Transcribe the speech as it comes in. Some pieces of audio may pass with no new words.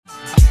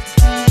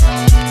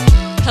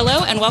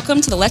Hello and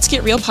welcome to the Let's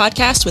Get Real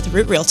podcast with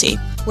Root Realty,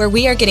 where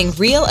we are getting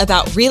real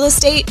about real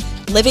estate,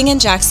 living in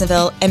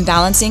Jacksonville, and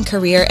balancing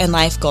career and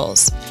life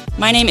goals.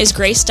 My name is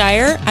Grace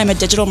Dyer. I'm a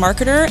digital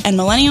marketer and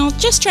millennial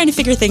just trying to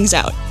figure things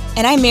out.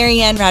 And I'm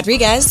Marianne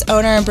Rodriguez,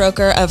 owner and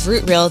broker of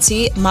Root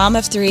Realty, mom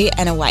of 3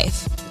 and a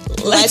wife.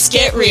 Let's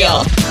get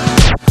real.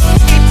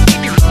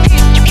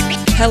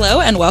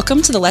 Hello and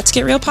welcome to the Let's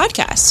Get Real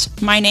podcast.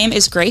 My name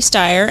is Grace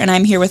Dyer and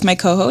I'm here with my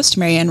co-host,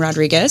 Marianne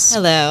Rodriguez.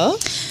 Hello.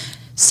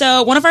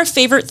 So one of our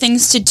favorite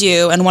things to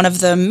do, and one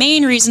of the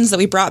main reasons that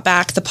we brought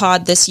back the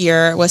pod this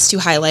year, was to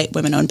highlight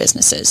women-owned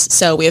businesses.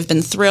 So we have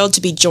been thrilled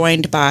to be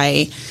joined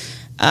by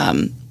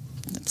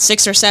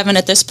 6 or 7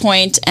 at this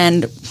point,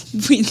 and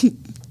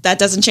that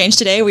doesn't change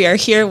today. We are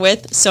here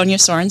with Sonja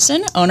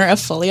Sorenson, owner of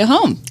Folia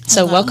Home.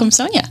 So welcome,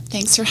 Sonja.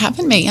 Thanks for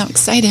having me. I'm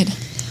excited.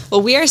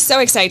 Well, we are so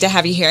excited to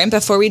have you here. And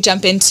before we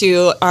jump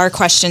into our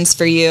questions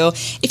for you,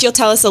 if you'll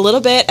tell us a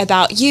little bit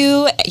about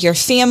you, your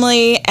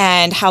family,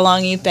 and how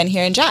long you've been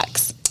here in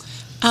Jax.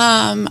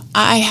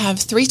 I have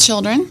 3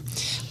 children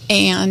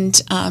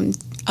and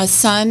a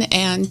son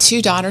and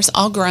 2 daughters,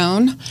 all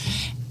grown.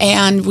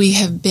 And we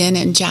have been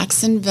in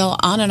Jacksonville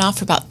on and off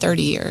for about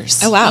 30 years.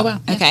 Oh, wow.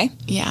 Okay.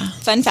 Yeah.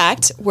 Fun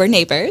fact, we're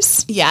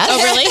neighbors. Yes.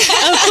 Oh, really?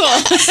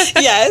 Oh,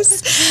 cool.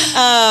 Yes.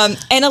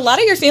 And a lot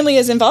of your family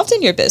is involved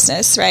in your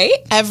business, right?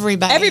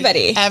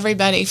 Everybody.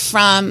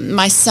 From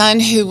my son,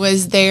 who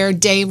was there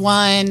day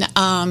one,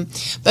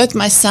 both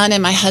my son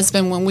and my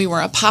husband, when we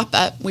were a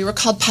pop-up, we were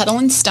called Petal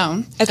and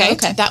Stone. Okay.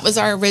 That was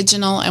our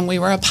original, and we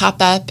were a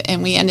pop-up,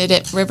 and we ended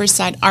at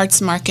Riverside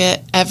Arts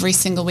Market every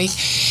single week.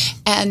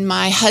 And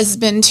my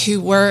husband,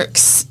 who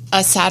works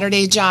a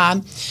Saturday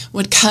job,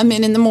 would come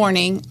in the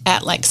morning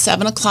at like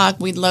 7 o'clock.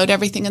 We'd load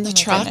everything in the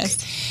truck.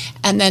 Goodness.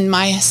 And then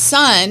my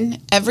son,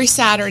 every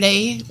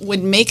Saturday,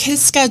 would make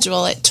his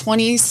schedule at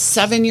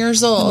 27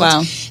 years old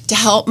to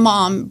help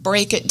mom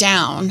break it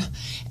down.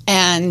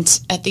 And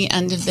at the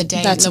end of the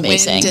day, that's the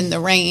amazing. Wind and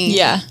the rain.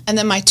 Yeah. And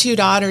then my 2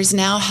 daughters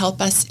now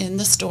help us in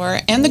the store,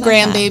 and the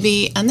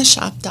grandbaby and the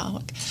shop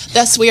dog.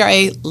 Thus, we are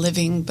a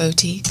living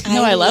boutique.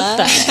 I love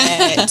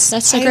that.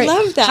 That's so great. I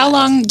love that. How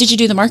long did you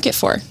do the market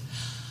for?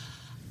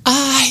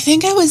 I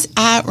think I was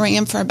at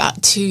RAM for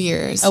about 2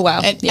 years. Oh,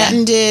 wow. It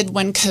ended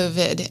when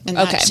COVID and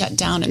that shut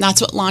down, and that's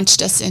what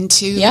launched us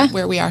into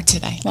where we are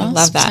today. Well, I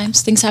love that.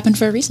 Sometimes things happen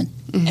for a reason.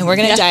 Mm-hmm. And we're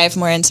going to dive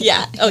more into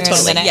that. Oh,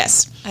 totally.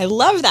 Yes. I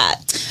love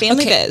that.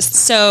 Family biz.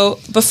 So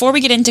before we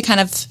get into kind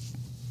of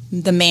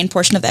the main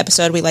portion of the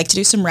episode, we like to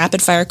do some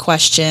rapid fire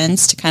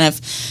questions to kind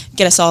of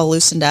get us all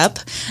loosened up.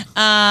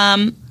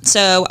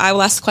 So I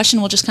will ask the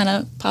question. We'll just kind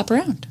of pop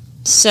around.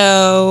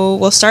 So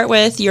we'll start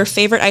with your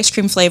favorite ice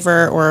cream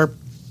flavor, or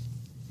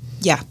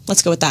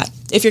let's go with that.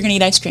 If you're going to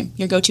eat ice cream,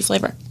 your go-to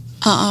flavor.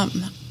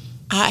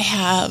 I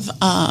have,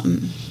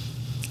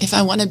 if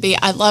I want to be,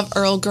 I love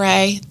Earl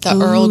Grey,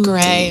 Earl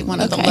Grey,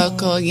 one of the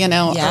local, Earl Grey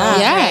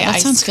that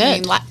ice sounds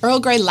cream. good. Earl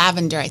Grey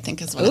lavender, I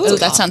think is what it's called.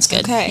 That sounds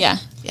good. Okay. Yeah.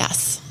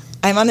 Yes.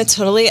 I'm on the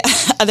totally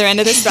other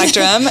end of the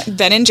spectrum.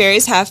 Ben &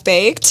 Jerry's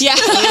Half-Baked. Yeah.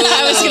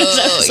 I was going to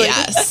say.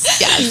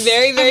 Yes.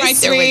 Very, very right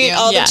sweet.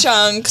 All the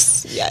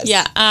chunks. Yes.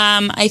 Yeah.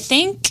 I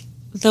think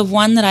the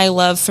one that I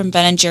love from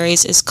Ben &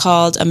 Jerry's is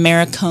called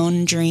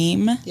Americone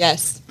Dream.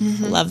 Yes.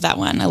 Mm-hmm. I love that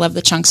one. I love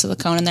the chunks of the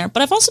cone in there.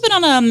 But I've also been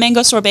on a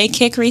mango sorbet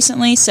kick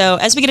recently. So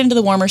as we get into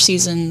the warmer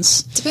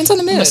seasons, depends on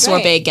the mood. I'm a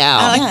sorbet gal.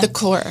 I like the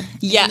core.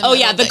 Yeah.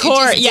 The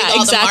core. Yeah,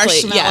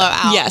 exactly.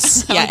 Out.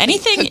 Yes. Yeah.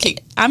 Anything.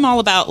 I'm all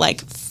about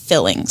like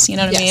fillings. You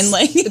know what I mean?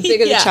 Like the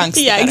bigger the chunks,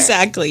 the better.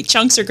 Exactly.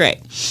 Chunks are great.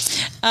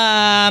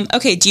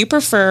 Okay. Do you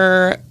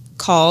prefer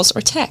calls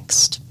or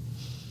text?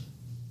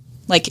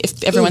 Like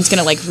if everyone's going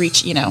to like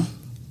reach,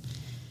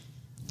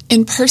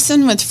 in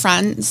person with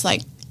friends,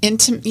 like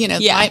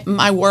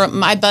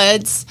my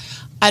buds,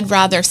 I'd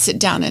rather sit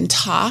down and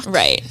talk.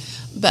 Right.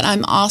 But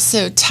I'm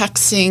also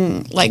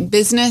texting, like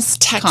business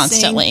texting.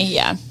 Constantly,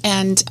 yeah.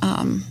 And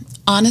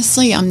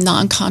honestly, I'm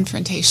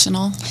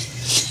non-confrontational.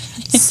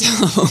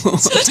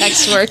 So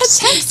text works.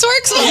 Text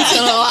works once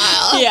in a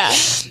while. Yeah.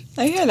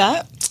 I hear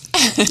that.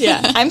 Yeah.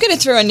 I'm going to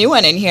throw a new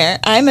one in here.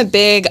 I'm a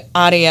big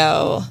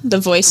audio. The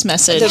voice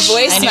message.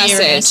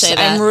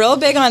 I'm real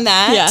big on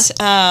that.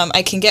 Yeah.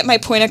 I can get my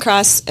point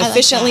across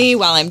efficiently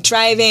while I'm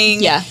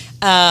driving. Yeah.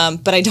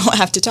 But I don't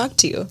have to talk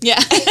to you. Yeah.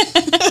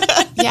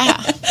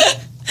 Yeah.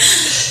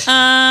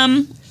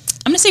 I'm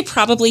going to say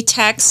probably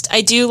text.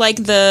 I do like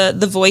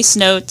the voice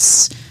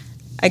notes.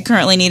 I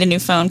currently need a new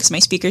phone because my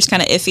speaker's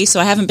kind of iffy, so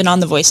I haven't been on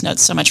the voice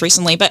notes so much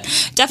recently. But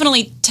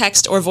definitely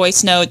text or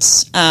voice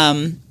notes.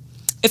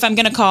 If I'm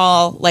going to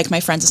call, like, my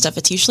friends and stuff,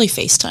 it's usually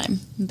FaceTime.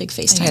 I'm a big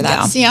FaceTime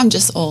gal. See, I'm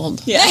just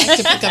old. Yeah. I have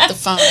to pick up the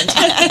phone and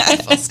talk to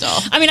people still.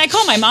 I mean, I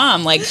call my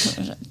mom, like,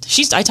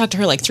 I talk to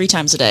her, like, 3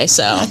 times a day,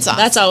 so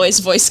that's always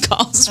voice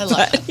calls. I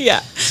love it.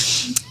 Yeah.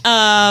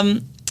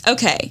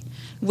 Okay.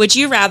 Would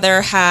you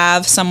rather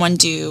have someone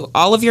do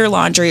all of your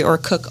laundry or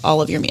cook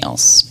all of your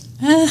meals?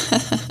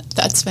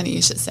 That's funny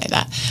you should say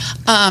that.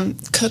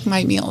 Cook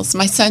my meals.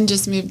 My son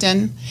just moved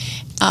in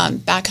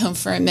back home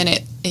for a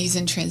minute. He's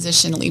in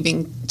transition,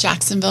 leaving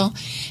Jacksonville,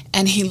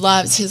 and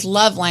his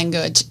love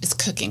language is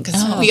cooking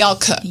because we all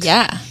cook.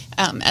 Yeah.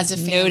 As a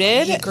family.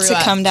 Noted to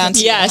come down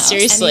to yeah,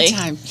 seriously.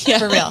 Anytime,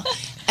 for real.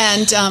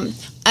 And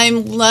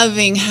I'm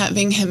loving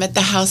having him at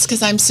the house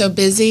because I'm so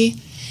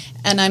busy,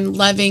 and I'm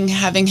loving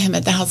having him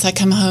at the house. I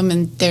come home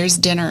and there's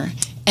dinner,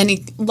 and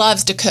he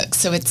loves to cook,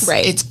 so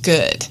it's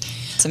good.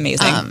 It's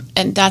amazing.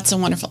 And that's a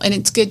wonderful, and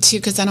it's good too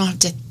because I don't have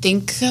to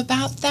think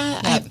about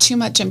that. I have too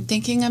much I'm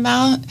thinking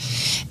about,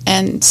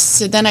 and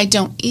so then I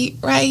don't eat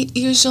right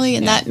usually,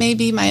 and that may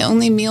be my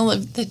only meal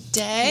of the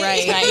day.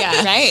 Right.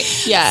 Yeah.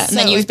 Right. Yeah. And So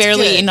then you've it's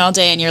barely good. eaten all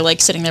day, and you're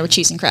like sitting there with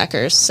cheese and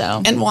crackers.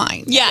 So And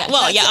wine. yeah.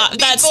 Well,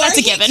 that's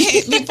a given.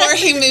 Before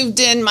he moved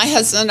in, my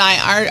husband and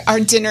I, our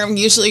dinner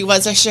usually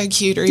was a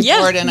charcuterie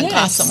board and a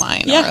glass of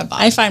wine or a bottle.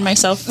 I find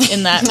myself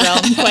in that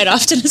realm quite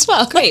often as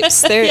well.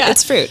 Grapes.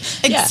 It's fruit.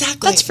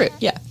 Exactly. That's fruit.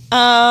 Yeah.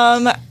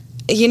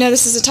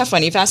 This is a tough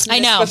one. You've asked me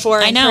this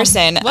before in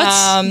person.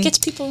 What gets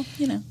people,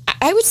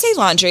 I would say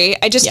laundry.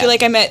 I just feel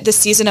like I'm at the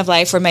season of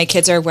life where my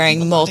kids are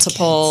wearing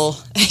multiple.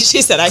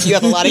 She said, "You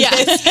have a lot of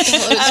kids."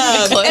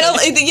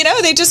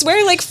 They just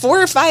wear like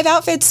 4 or 5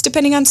 outfits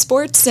depending on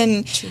sports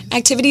and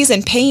activities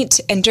and paint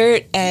and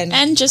dirt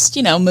and just,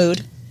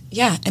 mood.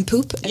 yeah, and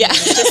poop. And Yeah.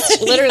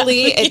 just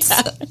literally, it's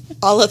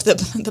all of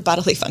the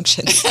bodily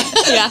functions.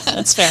 Yeah,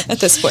 that's fair. At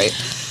this point.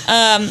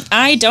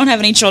 I don't have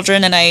any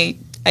children, and I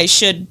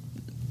should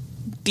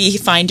be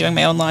fine doing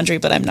my own laundry,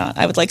 but I'm not.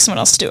 I would like someone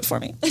else to do it for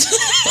me.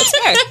 That's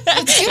fair.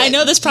 I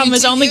know this problem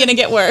is only going to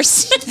get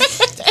worse.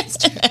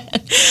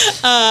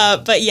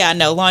 But yeah,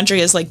 no,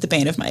 laundry is like the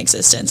bane of my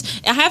existence.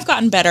 I have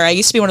gotten better. I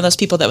used to be one of those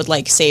people that would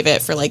like save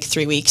it for like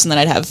 3 weeks, and then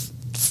I'd have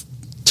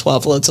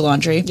 12 loads of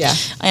laundry. Yeah.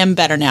 I am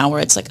better now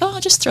where it's like, oh,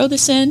 I'll just throw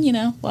this in,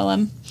 while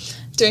I'm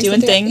doing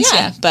things.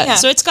 Yeah. But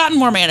so it's gotten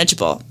more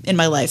manageable in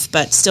my life,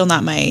 but still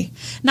not my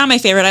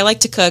favorite. I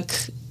like to cook,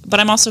 but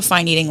I'm also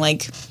fine eating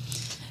like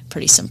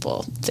pretty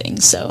simple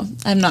things. So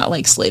I'm not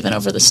like slaving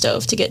over the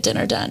stove to get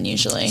dinner done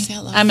usually. I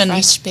love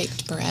fresh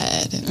baked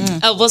bread.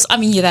 Oh, well, I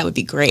mean, that would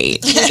be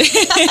great.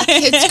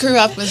 Kids grew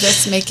up with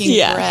us making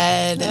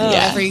bread and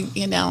every.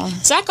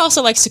 Zach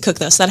also likes to cook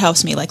though, so that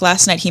helps me. Like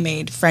last night he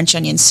made French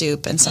onion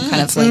soup and some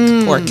kind of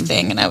like pork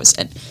thing, and I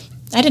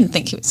didn't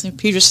think he was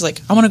just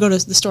like, I want to go to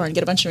the store and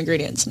get a bunch of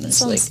ingredients, and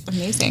it's like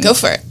amazing. Go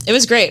for it. It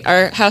was great.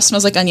 Our house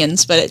smells like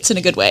onions, but it's in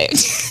a good way.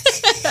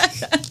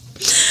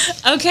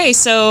 Okay,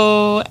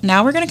 so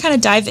now we're going to kind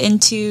of dive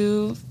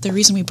into the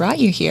reason we brought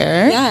you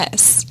here.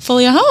 Yes.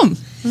 Folia Home.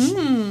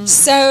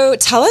 So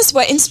tell us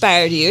what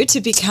inspired you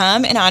to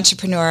become an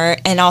entrepreneur,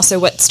 and also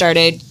what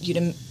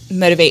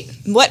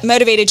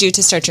motivated you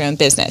to start your own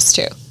business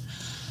too.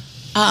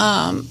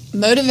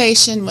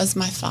 Motivation was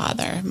my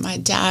father. My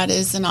dad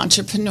is an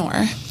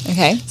entrepreneur.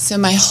 Okay. So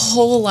my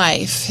whole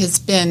life has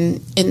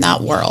been in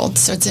that world.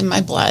 So it's in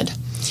my blood.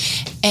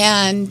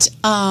 And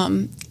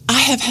I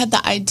have had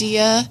the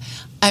idea,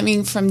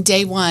 from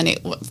day one,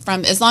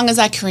 from as long as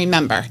I can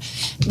remember,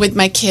 with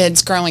my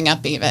kids growing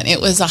up even.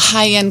 It was a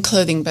high-end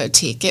clothing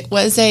boutique. It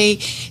was a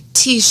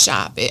tea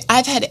shop.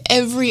 I've had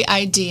every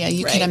idea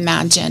you could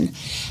imagine.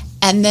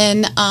 And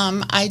then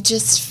I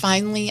just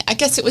finally, I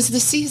guess it was the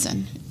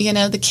season.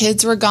 The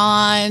kids were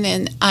gone,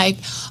 and I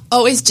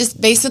always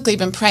just basically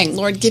been praying,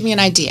 Lord, give me an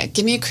idea.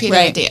 Give me a creative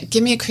idea.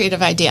 Give me a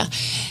creative idea.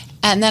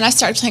 And then I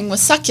started playing with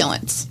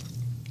succulents.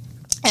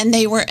 And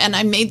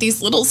I made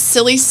these little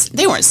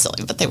they weren't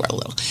silly, but they were a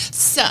little,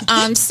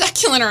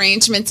 succulent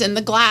arrangements in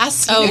the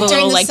glass. The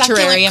little like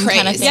terrarium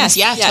kind of things.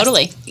 Yes,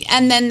 totally.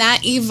 And then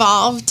that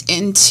evolved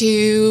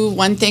into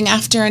one thing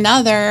after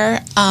another.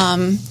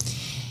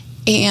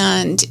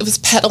 And it was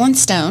Pedal and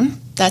Stone.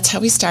 That's how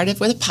we started,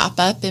 with a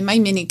pop-up in my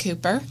Mini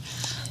Cooper.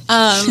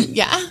 I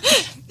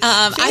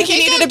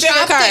needed a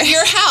bigger car at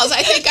your house.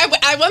 I think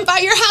I went by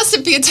your house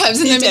a few times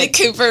in the Mini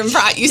Cooper and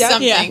brought you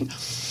something. Yeah.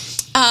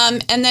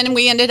 And then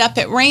we ended up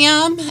at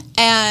RAM,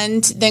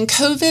 and then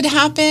COVID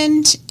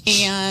happened,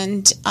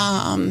 and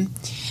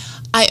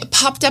I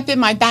popped up in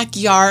my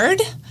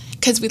backyard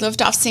because we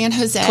lived off San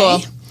Jose. Cool.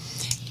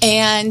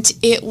 And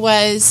it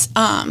was,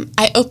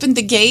 I opened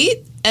the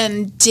gate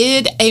and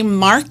did a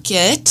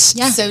market,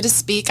 so to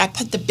speak. I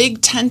put the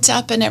big tent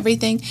up and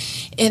everything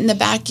in the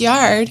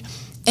backyard,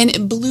 and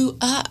it blew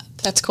up.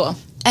 That's cool.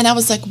 And I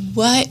was like,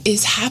 what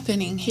is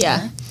happening here?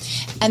 Yeah.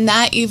 And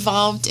that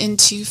evolved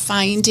into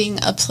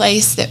finding a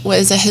place that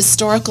was a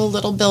historical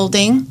little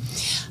building.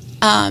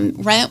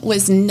 Rent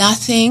was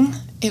nothing.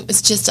 It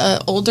was just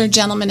an older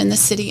gentleman in the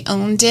city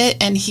owned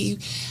it, and he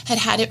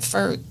had it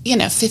for,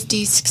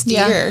 50, 60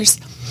 years.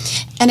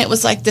 And it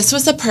was like, this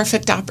was a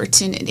perfect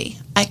opportunity.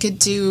 I could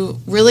do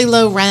really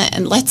low rent,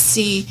 and let's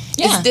see,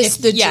 is this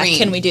the dream?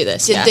 Can we do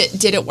this?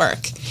 Did it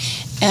work?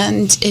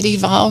 And it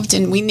evolved,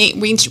 and we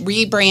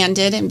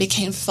rebranded and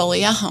became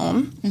Folia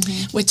Home,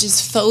 which is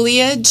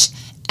foliage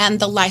and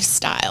the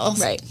lifestyle.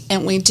 Right.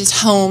 And we just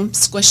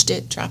squished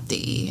it, dropped the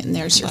E, and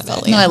there's your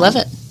Folia Home. No, I love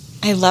it.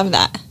 I love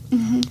that.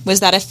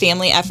 Was that a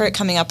family effort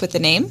coming up with the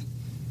name?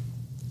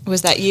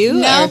 Was that you?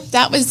 No, or?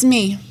 that was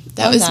me.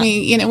 That was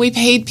me. You know, we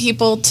paid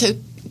people to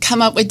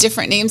come up with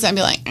different names. I'd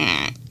be like,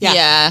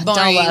 yeah,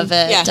 boring, don't love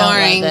it. yeah,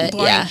 Boring.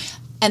 Yeah.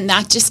 And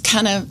that just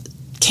kind of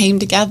came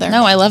together.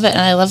 No, I love it. And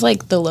I love,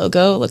 like, the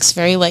logo. It looks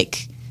very,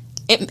 like,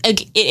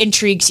 it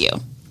intrigues you.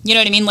 You know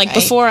what I mean? Like, right.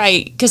 Before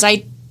because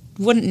I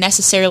wouldn't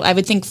necessarily, I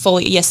would think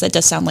fully, yes, that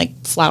does sound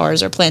like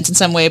flowers or plants in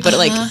some way, but,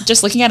 like,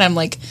 just looking at it, I'm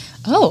like,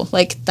 oh,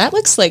 like, that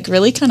looks, like,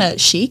 really kind of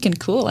chic and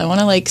cool. I want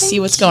to, like, see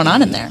what's going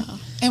on in there.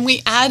 And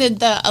we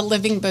added a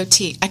living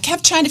boutique. I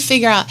kept trying to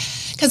figure out,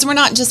 because we're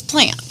not just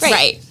plants.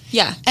 Right.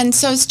 Yeah. And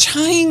so I was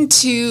trying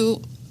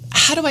to,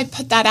 how do I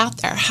put that out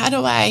there?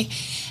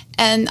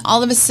 And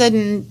all of a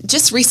sudden,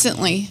 just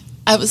recently,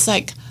 I was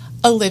like,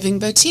 a living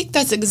boutique.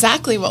 That's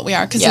exactly what we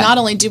are. Because not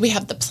only do we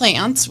have the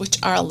plants,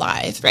 which are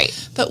alive,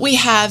 right, but we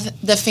have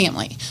the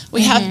family.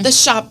 We have the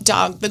shop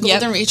dog, the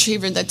golden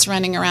retriever that's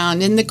running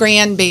around, and the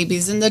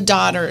grandbabies and the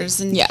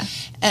daughters,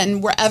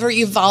 and we're ever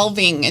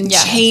evolving and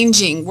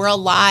changing. We're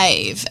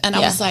alive. And I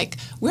was like,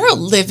 we're a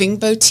living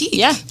boutique.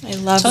 Yeah, I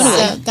love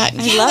that.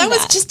 So that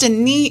was just a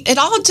neat, it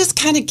all just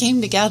kind of came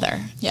together.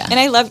 Yeah. And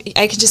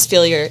I can just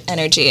feel your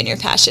energy and your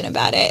passion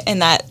about it.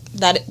 And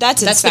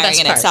that's inspiring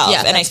in itself.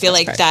 Yeah, and I feel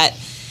like that,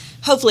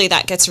 hopefully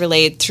that gets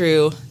relayed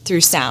through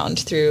sound,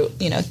 through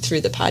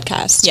the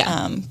podcast.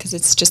 Yeah. Because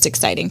it's just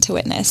exciting to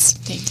witness.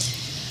 Thanks.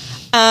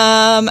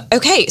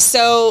 Okay,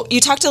 so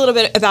you talked a little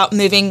bit about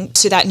moving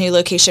to that new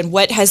location.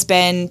 What has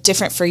been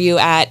different for you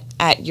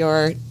at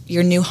your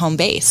new home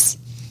base?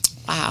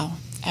 Wow,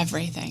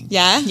 everything.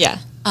 Yeah? Yeah.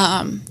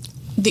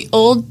 The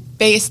old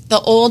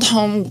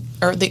home,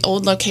 or the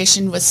old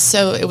location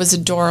it was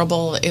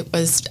adorable. It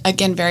was,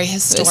 again, very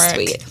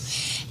historic. It was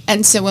sweet.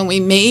 And so when we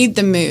made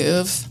the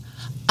move,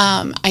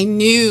 I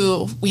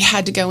knew we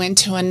had to go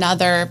into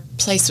another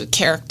place with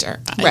character.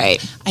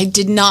 Right. I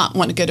did not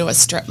want to go to a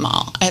strip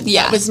mall.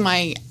 That was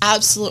my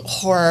absolute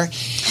horror.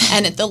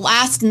 And at the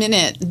last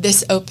minute,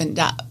 this opened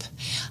up.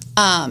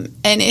 And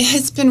it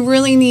has been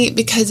really neat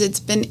because it's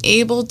been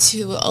able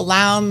to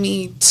allow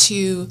me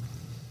to...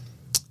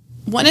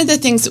 One of the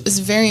things that was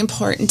very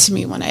important to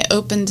me when I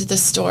opened the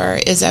store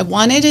is I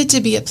wanted it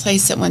to be a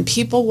place that when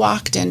people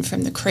walked in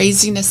from the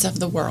craziness of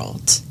the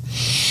world,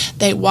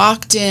 they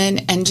walked in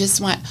and just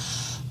went,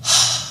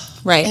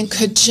 right, and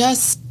could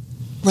just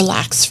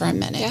relax for a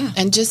minute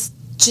and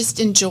just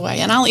enjoy.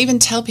 And I'll even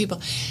tell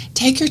people,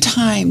 take your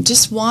time,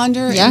 just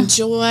wander,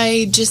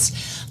 enjoy,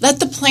 just let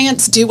the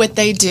plants do what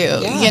they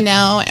do,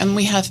 and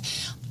we have,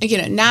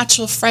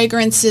 natural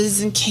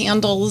fragrances and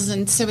candles.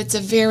 And so it's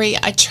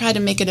I try to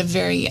make it a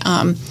very,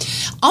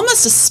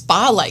 almost a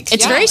spa-like.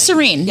 It's very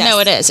serene. Yes. No,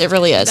 it is. It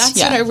really is. That's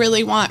what I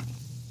really want.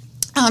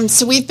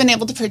 So we've been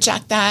able to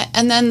project that.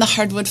 And then the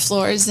hardwood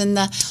floors and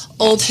the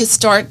old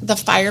historic, the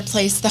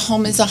fireplace. The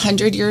home is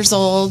 100 years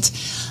old.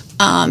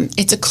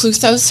 It's a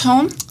Cluthos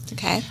home.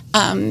 Okay.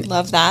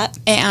 Love that.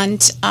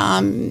 And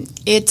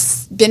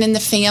it's been in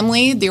the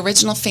family. The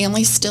original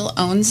family still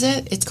owns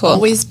it. It's cool.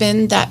 Always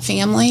been that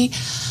family.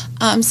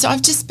 So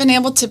I've just been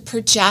able to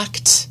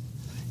project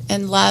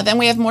and love. And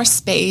we have more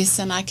space,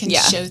 and I can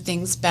show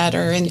things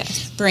better and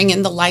bring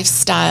in the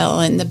lifestyle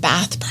and the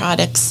bath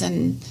products.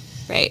 And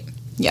right.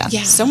 Yeah.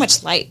 So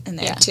much light in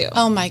there, too.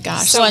 Oh, my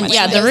gosh. So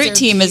the Root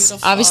team is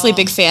obviously a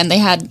big fan. They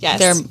had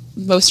their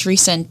most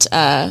recent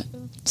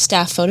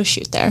staff photo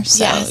shoot there.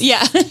 So,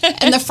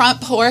 and the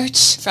front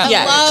porch.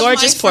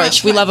 Gorgeous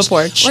porch. We love a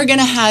porch. We're going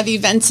to have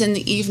events in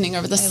the evening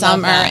over the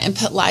summer and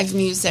put live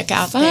music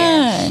out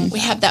there. We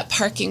have that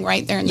parking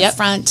right there in the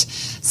front.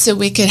 So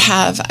we could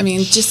have,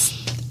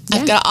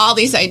 I've got all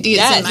these ideas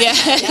in my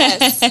head.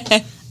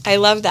 Yes. I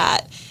love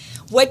that.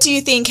 What do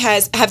you think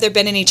have there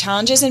been any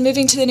challenges in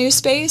moving to the new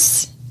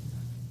space?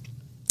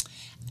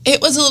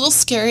 It was a little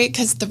scary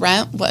because the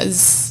rent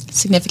was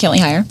significantly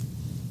higher.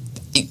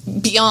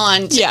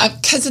 Beyond,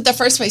 because at the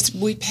first place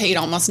we paid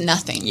almost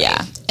nothing.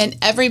 Yeah. And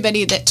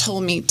everybody that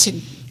told me to,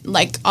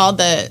 like all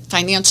the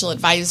financial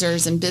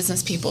advisors and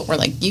business people were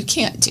like, you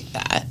can't do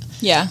that.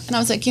 Yeah. And I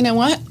was like, you know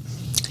what?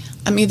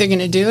 I'm either going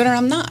to do it or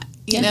I'm not.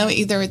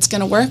 Either it's going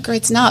to work or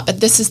it's not.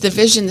 But this is the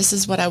vision. This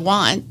is what I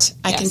want.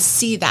 I can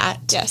see that.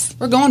 Yes.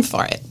 We're going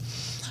for it.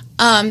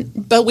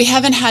 But we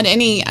haven't had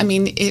any,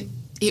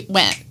 it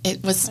went.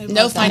 It was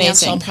no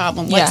financial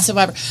problem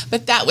whatsoever.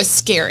 But that was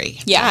scary.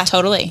 Yeah,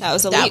 totally. That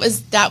was a leap.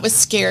 That was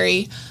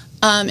scary.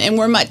 And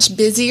we're much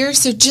busier.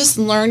 So just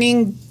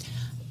learning,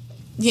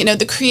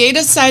 the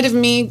creative side of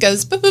me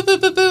goes boo, boo, boo,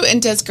 boo, boo, and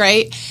does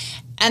great.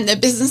 And the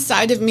business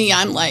side of me,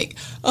 I'm like,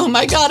 oh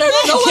my God, I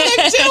don't know what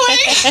I'm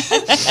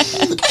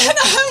doing. And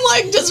I'm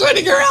like just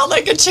running around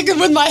like a chicken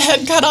with my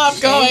head cut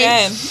off going.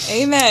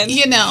 Amen.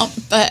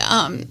 But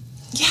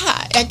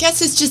I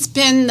guess it's just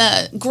been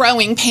the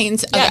growing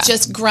pains of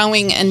just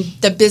growing, and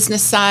the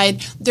business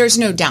side, there's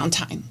no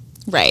downtime.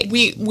 Right.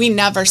 We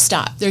never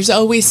stop. There's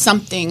always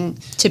something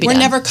to be done. We're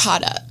never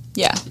caught up.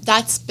 Yeah.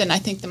 That's been, I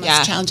think, the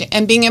most challenging.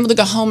 And being able to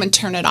go home and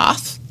turn it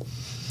off.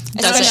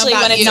 Especially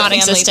when it's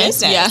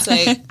non-existent. Yeah.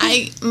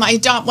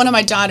 One of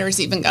my daughters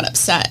even got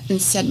upset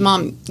and said,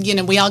 Mom,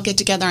 we all get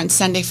together on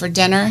Sunday for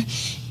dinner.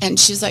 And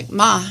she's like,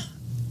 Ma,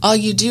 all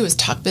you do is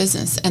talk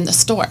business in the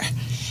store.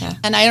 Yeah.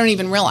 And I don't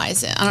even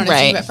realize it. I don't know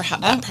if you've ever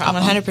had that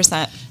problem.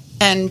 100%.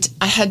 And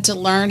I had to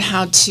learn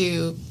how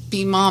to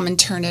be mom and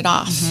turn it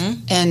off,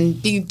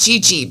 and be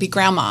Gigi, be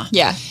grandma.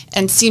 Yeah.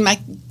 And see my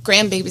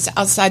grandbabies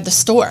outside the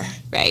store.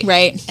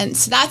 Right. And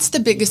so that's the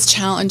biggest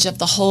challenge of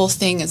the whole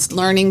thing, is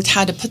learning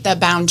how to put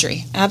that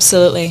boundary.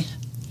 Absolutely.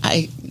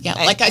 I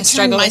turned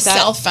struggle my with that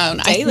cell phone.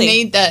 daily. I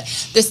made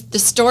the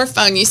store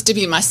phone used to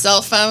be my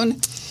cell phone.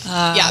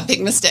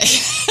 Big mistake.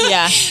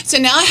 Yeah. So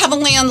now I have a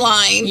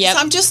landline. Yep. So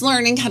I'm just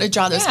learning how to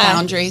draw those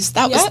boundaries.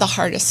 That was the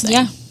hardest thing.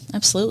 Yeah,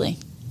 absolutely.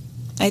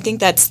 I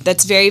think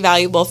that's very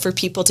valuable for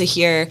people to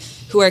hear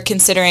who are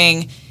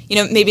considering,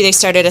 maybe they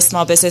started a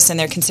small business and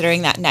they're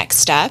considering that next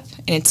step.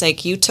 And it's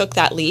like, you took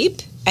that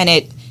leap and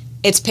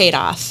it's paid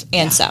off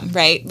and some,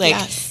 right? Like,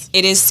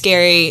 it is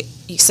scary.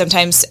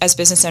 Sometimes as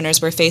business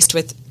owners, we're faced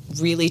with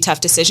really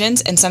tough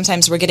decisions, and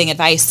sometimes we're getting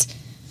advice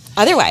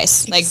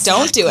otherwise, like,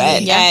 don't do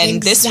it,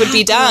 and this would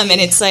be dumb. And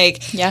it's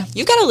like,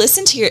 you've got to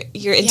listen to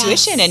your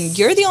intuition, and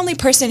you're the only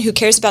person who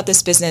cares about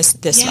this business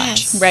this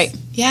much. Right.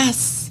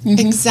 Yes.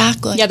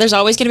 Exactly. Yeah, there's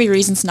always going to be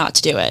reasons not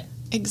to do it.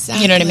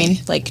 Exactly. You know what I mean?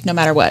 Like, no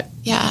matter what.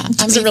 Yeah. It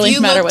doesn't really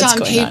matter what's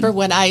going on. If you looked on paper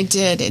what I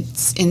did,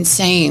 it's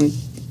insane,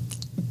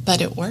 but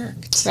it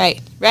worked.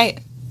 Right.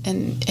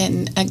 And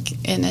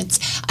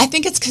it's, I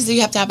think it's because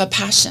you have to have a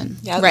passion.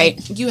 Yeah. Right.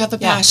 Like, you have a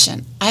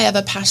passion. I have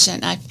a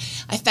passion. I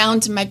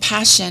found my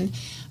passion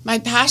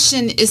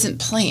isn't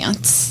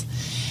plants.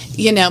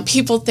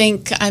 People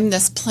think I'm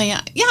this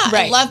plant. Yeah,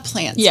 I love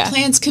plants. Yeah.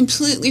 Plants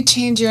completely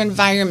change your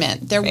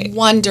environment. They're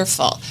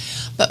wonderful.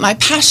 But my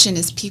passion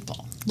is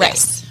people. Right.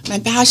 Yes. My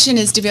passion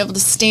is to be able to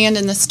stand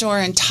in the store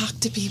and talk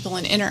to people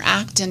and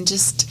interact, and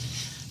just,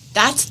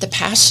 that's the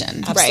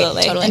passion. Absolutely.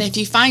 Right. Totally. And if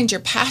you find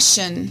your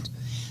passion,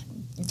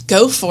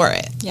 go for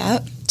it.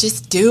 Yep.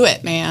 Just do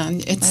it,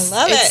 man. I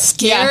love it. It's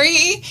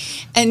scary,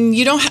 and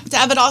you don't have to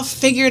have it all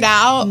figured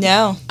out.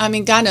 No. I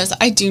mean, God knows,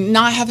 I do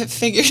not have it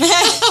figured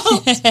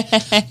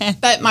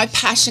out. But my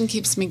passion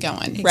keeps me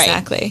going.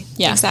 Exactly.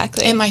 Yeah.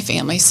 Exactly. And my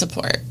family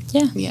support.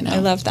 Yeah. I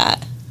love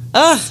that.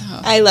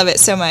 Oh, I love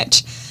it so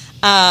much.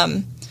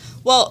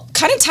 Well,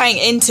 kind of tying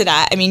into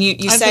that, I mean,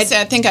 you said...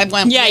 I think I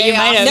went you might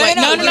have. No.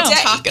 No. What are you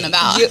talking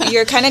about?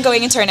 You're kind of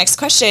going into our next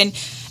question,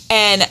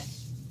 and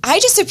I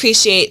just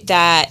appreciate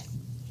that,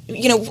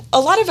 a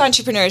lot of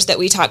entrepreneurs that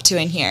we talk to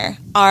in here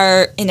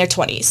are in their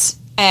 20s,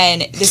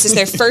 and this is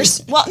their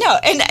first,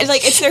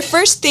 it's their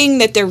first thing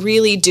that they're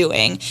really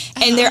doing,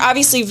 and they're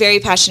obviously very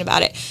passionate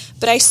about it.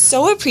 But I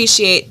so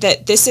appreciate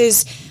that this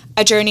is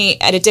a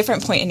journey at a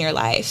different point in your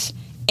life.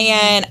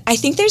 And I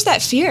think there's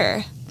that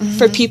fear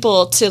for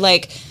people to,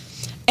 like,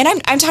 and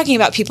I'm talking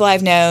about people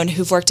I've known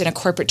who've worked in a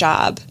corporate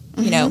job,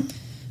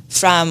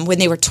 from when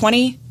they were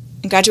 20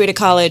 and graduated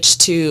college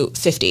to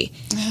 50.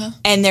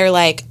 And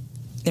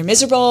they're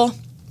miserable.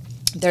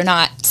 They're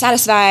not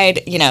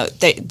satisfied.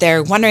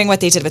 They're wondering what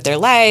they did with their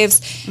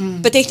lives,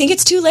 but they think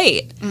it's too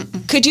late.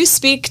 Could you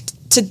speak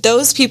to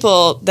those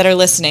people that are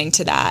listening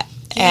to that,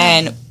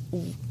 and,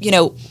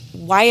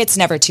 why it's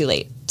never too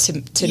late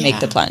to make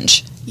the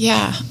plunge?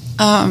 Yeah.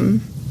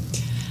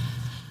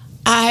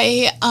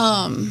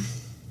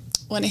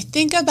 When I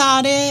think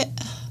about it,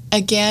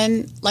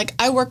 again, like,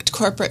 I worked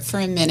corporate for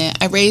a minute.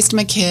 I raised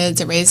my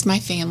kids. I raised my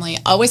family.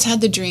 Always had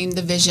the dream,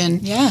 the vision.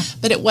 Yeah.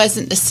 But it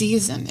wasn't the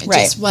season. It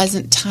just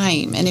wasn't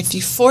time. And if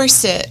you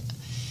force it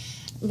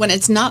when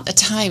it's not the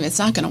time, it's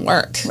not going to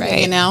work.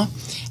 Right.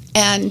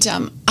 And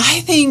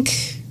I think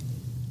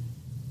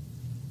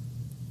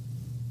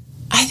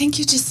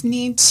you just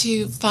need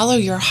to follow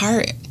your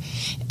heart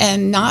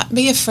and not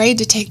be afraid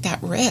to take that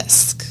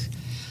risk.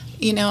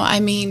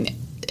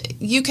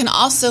 You can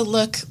also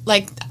look,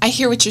 like, I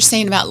hear what you're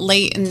saying about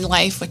late in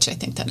life, which I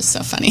think that is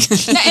so funny.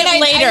 And I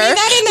mean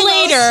that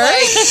later.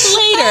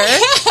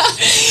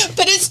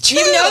 But it's true.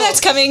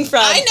 That's coming from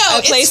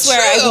a place where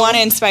I want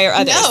to inspire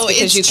others,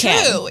 because you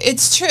can.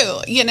 It's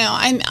true.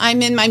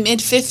 I'm in my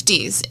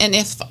mid-50s,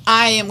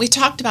 and we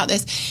talked about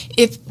this,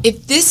 if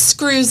this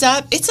screws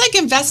up, it's like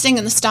investing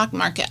in the stock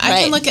market.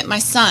 I can look at my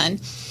son,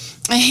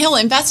 and he'll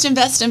invest, and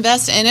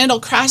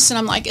it'll crash, and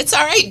I'm like, it's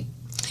all right.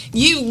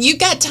 You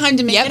got time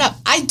to make it up.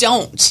 I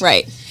don't.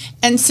 Right.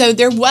 And so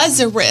there was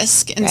a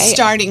risk in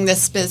starting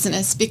this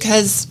business,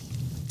 because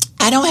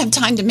I don't have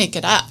time to make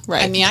it up.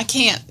 Right. I mean, I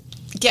can't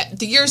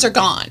the years are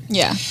gone.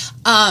 Yeah.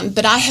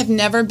 But I have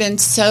never been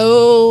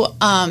so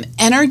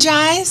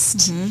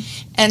energized.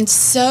 And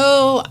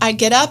so I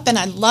get up and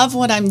I love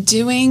what I'm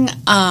doing.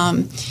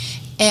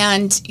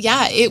 And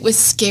it was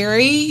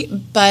scary,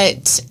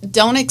 but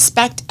don't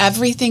expect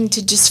everything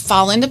to just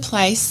fall into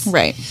place.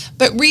 Right.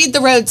 But read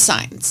the road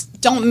signs.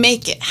 Don't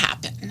make it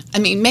happen. I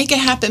mean, make it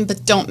happen,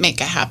 but don't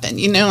make it happen.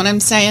 You know what I'm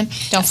saying?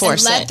 Don't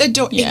force let it. The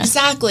door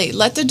exactly.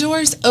 Let the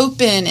doors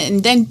open,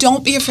 and then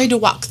don't be afraid to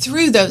walk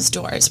through those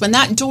doors. When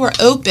that door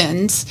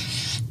opens,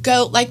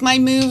 go, like my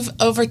move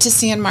over to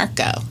San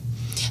Marco.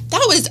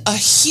 That was a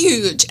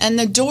huge, and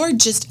the door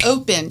just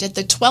opened at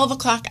the 12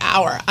 o'clock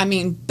hour. I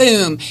mean,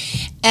 boom.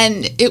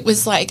 And it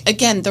was like,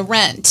 again, the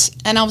rent.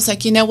 And I was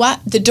like, you know what?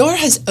 The door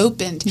has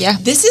opened. Yeah.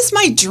 This is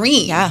my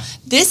dream. Yeah.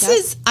 This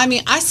is, I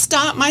mean, I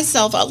stopped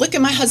myself. I look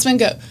at my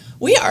husband and go,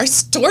 we are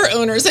store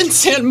owners in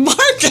San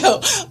Marco.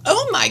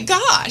 Oh my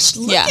gosh.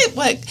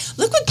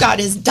 Look what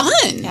God has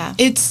done. Yeah.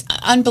 It's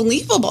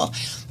unbelievable.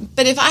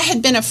 But if I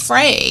had been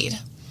afraid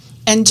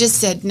and just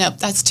said, nope,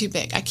 that's too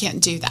big, I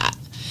can't do that,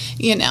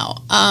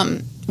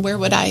 where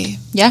would I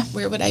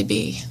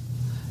be?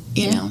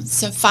 You know,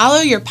 so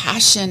follow your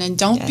passion and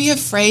don't be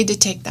afraid to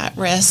take that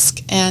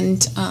risk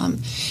and,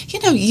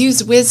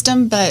 use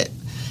wisdom, but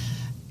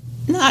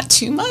not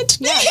too much.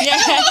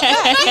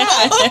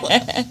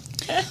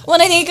 Well,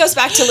 and I think it goes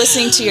back to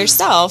listening to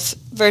yourself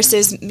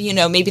versus,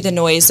 maybe the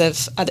noise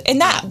of other,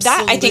 and that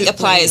I think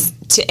applies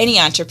to any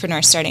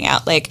entrepreneur starting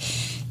out. Like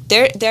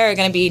there are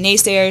going to be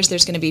naysayers.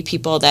 There's going to be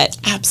people that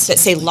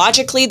say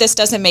logically this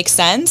doesn't make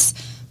sense,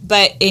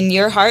 but in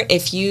your heart,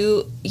 if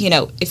you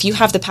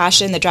have the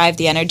passion, the drive,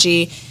 the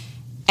energy,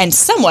 and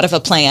somewhat of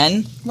a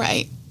plan,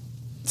 right?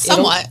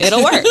 It'll work.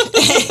 It'll work.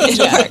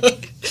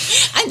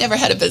 I never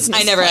had a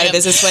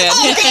business plan.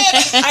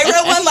 I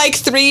wrote one like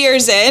 3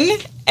 years in,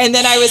 and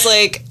then I was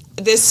like,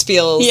 this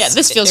feels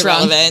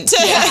irrelevant.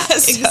 Wrong. Yeah,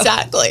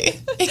 exactly.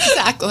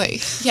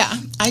 Yeah,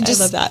 I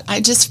love that.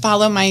 I just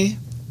follow my,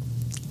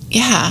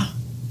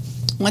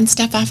 one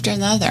step after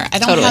another. I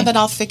don't have it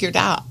all figured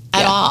out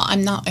at all.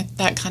 I'm not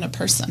that kind of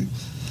person.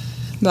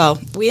 Well,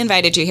 we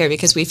invited you here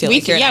because we feel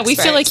like you're an expert. We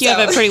feel like you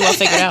have it pretty well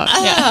figured out.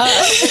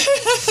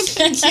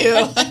 Thank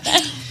you.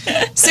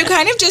 So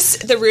kind of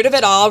just the root of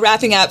it all,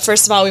 wrapping up,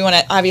 first of all, we want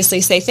to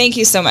obviously say thank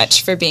you so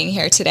much for being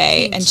here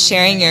today and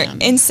sharing your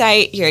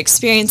insight, your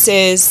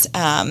experiences,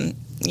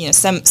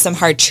 some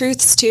hard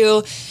truths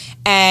too.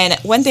 And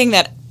one thing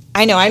that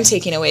I know I'm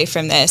taking away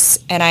from this,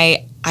 and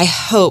I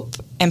hope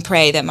and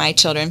pray that my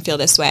children feel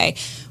this way.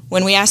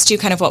 When we asked you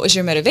kind of what was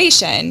your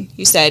motivation,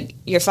 you said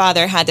your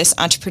father had this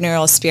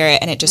entrepreneurial spirit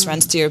and it just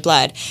runs through your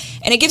blood.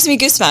 And it gives me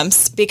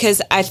goosebumps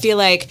because I feel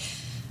like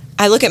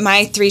I look at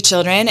my 3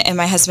 children and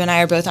my husband and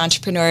I are both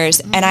entrepreneurs.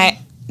 And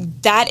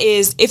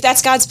if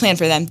that's God's plan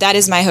for them, that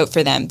is my hope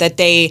for them, that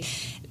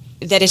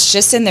it's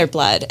just in their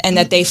blood and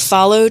that they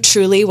follow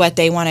truly what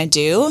they want to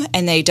do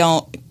and they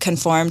don't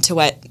conform to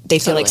what they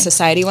feel like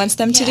society wants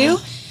them to do.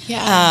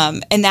 Yeah.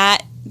 And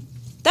that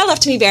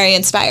left me very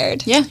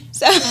inspired. Yeah.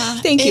 So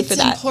thank you for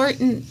that. It's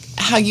important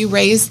how you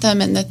raise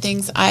them and the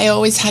things. I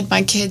always had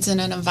my kids in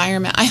an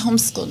environment. I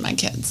homeschooled my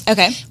kids.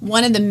 Okay.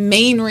 One of the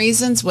main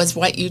reasons was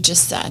what you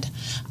just said.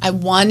 I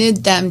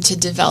wanted them to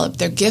develop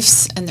their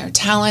gifts and their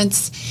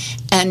talents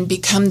and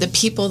become the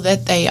people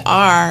that they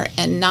are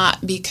and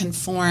not be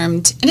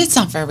conformed. And it's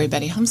not for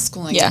everybody,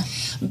 homeschooling. Yeah.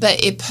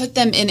 But it put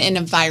them in an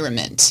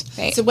environment.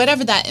 Right. So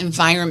whatever that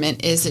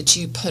environment is that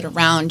you put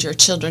around your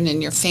children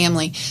and your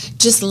family,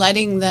 just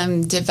letting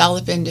them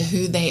develop into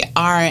who they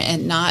are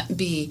and not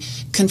be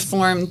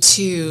conformed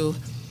to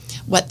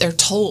what they're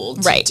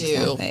told to do.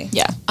 Okay.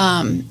 Yeah.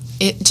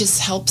 It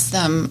just helps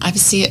them. I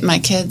see it in my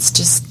kids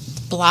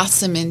just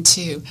blossom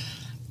into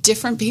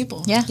different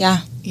people. Yeah.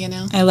 Yeah.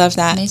 I love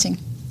that. Amazing.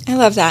 I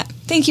love that.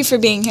 Thank you for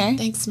being here.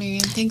 Thanks,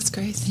 Miriam. Thanks,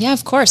 Grace. Yeah,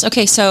 of course.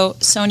 Okay, so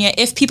Sonja,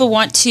 if people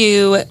want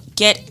to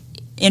get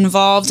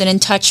involved and in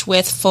touch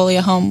with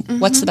Folia Home,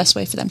 what's the best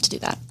way for them to do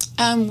that?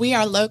 We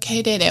are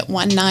located at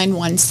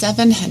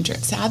 1917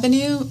 Hendricks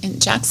Avenue in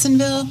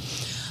Jacksonville.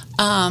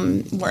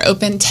 We're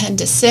open 10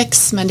 to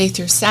 6, Monday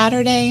through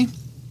Saturday.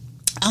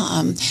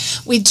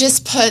 We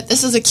just put,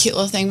 this is a cute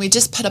little thing, we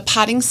just put a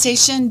potting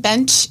station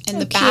bench in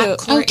the back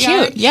courtyard.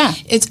 Oh, cute, yeah.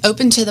 It's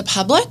open to the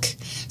public,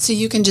 so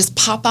you can just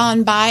pop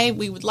on by.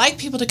 We would like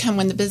people to come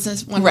when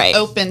we're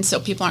open so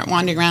people aren't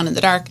wandering around in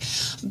the dark.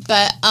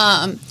 But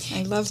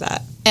I love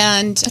that.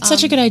 And that's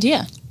such a good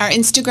idea. Our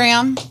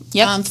Instagram,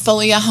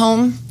 Folia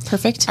Home.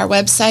 Perfect. Our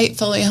website,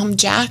 Folia Home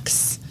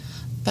Jacks.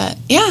 But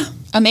yeah.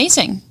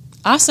 Amazing.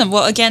 Awesome.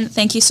 Well, again,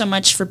 thank you so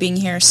much for being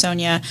here,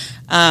 Sonja.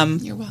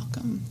 You're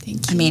welcome.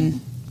 Thank you. I mean,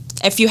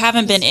 if you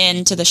haven't been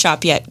into the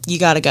shop yet, you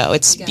got to go.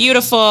 It's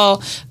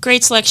beautiful,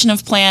 great selection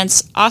of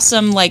plants,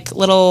 awesome, like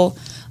little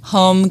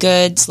home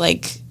goods,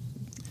 like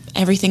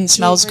everything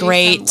smells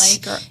great.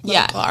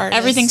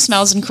 Everything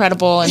smells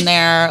incredible in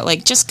there.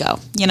 Like, just go,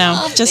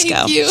 just go.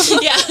 Thank you.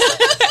 Yeah.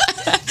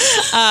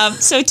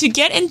 So to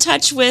get in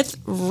touch with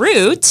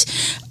Root,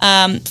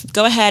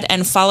 go ahead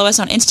and follow us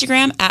on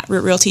Instagram at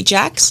Root Realty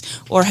Jacks,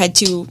 or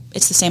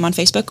it's the same on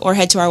Facebook, or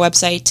head to our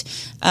website,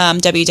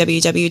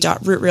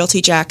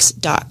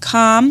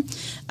 www.rootrealtyjacks.com.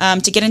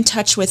 To get in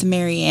touch with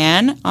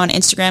Marianne on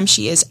Instagram,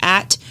 she is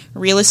at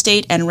Real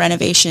Estate and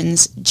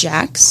Renovations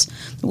Jacks.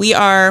 We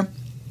are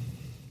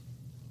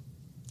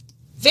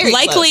very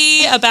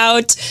likely close.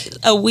 About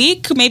a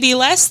week, maybe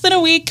less than a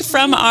week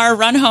from our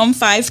Run Home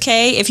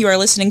 5K, if you are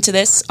listening to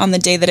this on the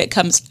day that it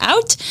comes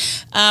out.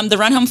 The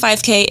Run Home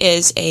 5K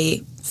is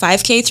a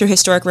 5K through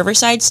historic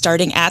Riverside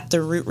starting at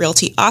the Root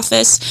Realty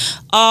office.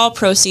 All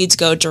proceeds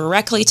go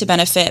directly to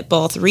benefit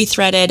both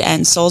Rethreaded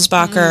and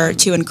Sulzbacher,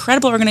 two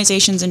incredible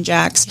organizations in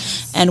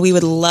Jax. And we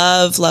would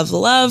love, love,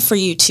 love for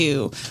you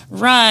to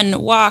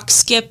run, walk,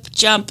 skip,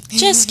 jump,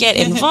 just get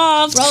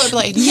involved.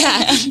 Rollerblade.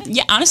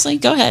 Yeah, honestly,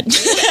 go ahead.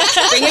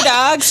 Bring your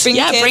dogs, bring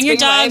your kids, bring your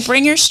dog,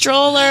 bring your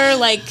stroller.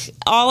 Like,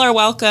 all are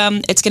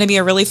welcome. It's going to be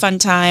a really fun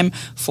time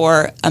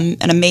for an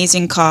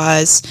amazing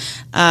cause.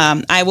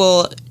 I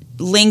will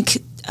link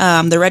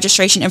the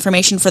registration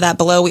information for that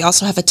below. We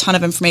also have a ton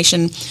of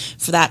information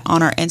for that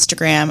on our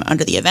Instagram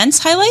under the events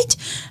highlight.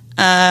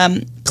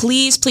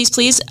 Please, please,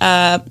 please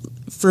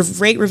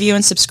rate, review,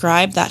 and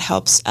subscribe. That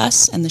helps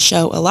us and the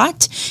show a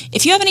lot.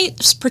 If you have any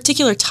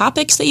particular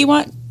topics that you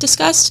want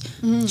discussed,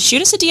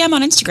 shoot us a DM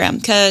on Instagram,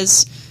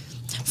 because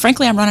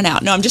frankly, I'm running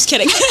out. No, I'm just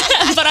kidding.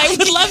 But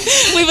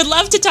we would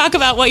love to talk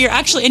about what you're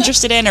actually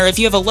interested in, or if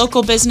you have a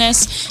local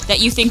business that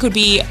you think would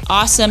be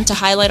awesome to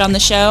highlight on the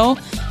show,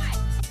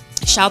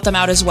 shout them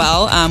out as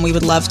well. We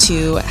would love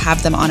to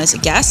have them on as a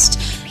guest.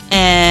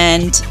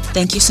 And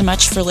thank you so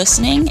much for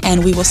listening,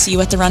 and we will see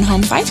you at the Run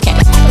Home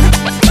 5K.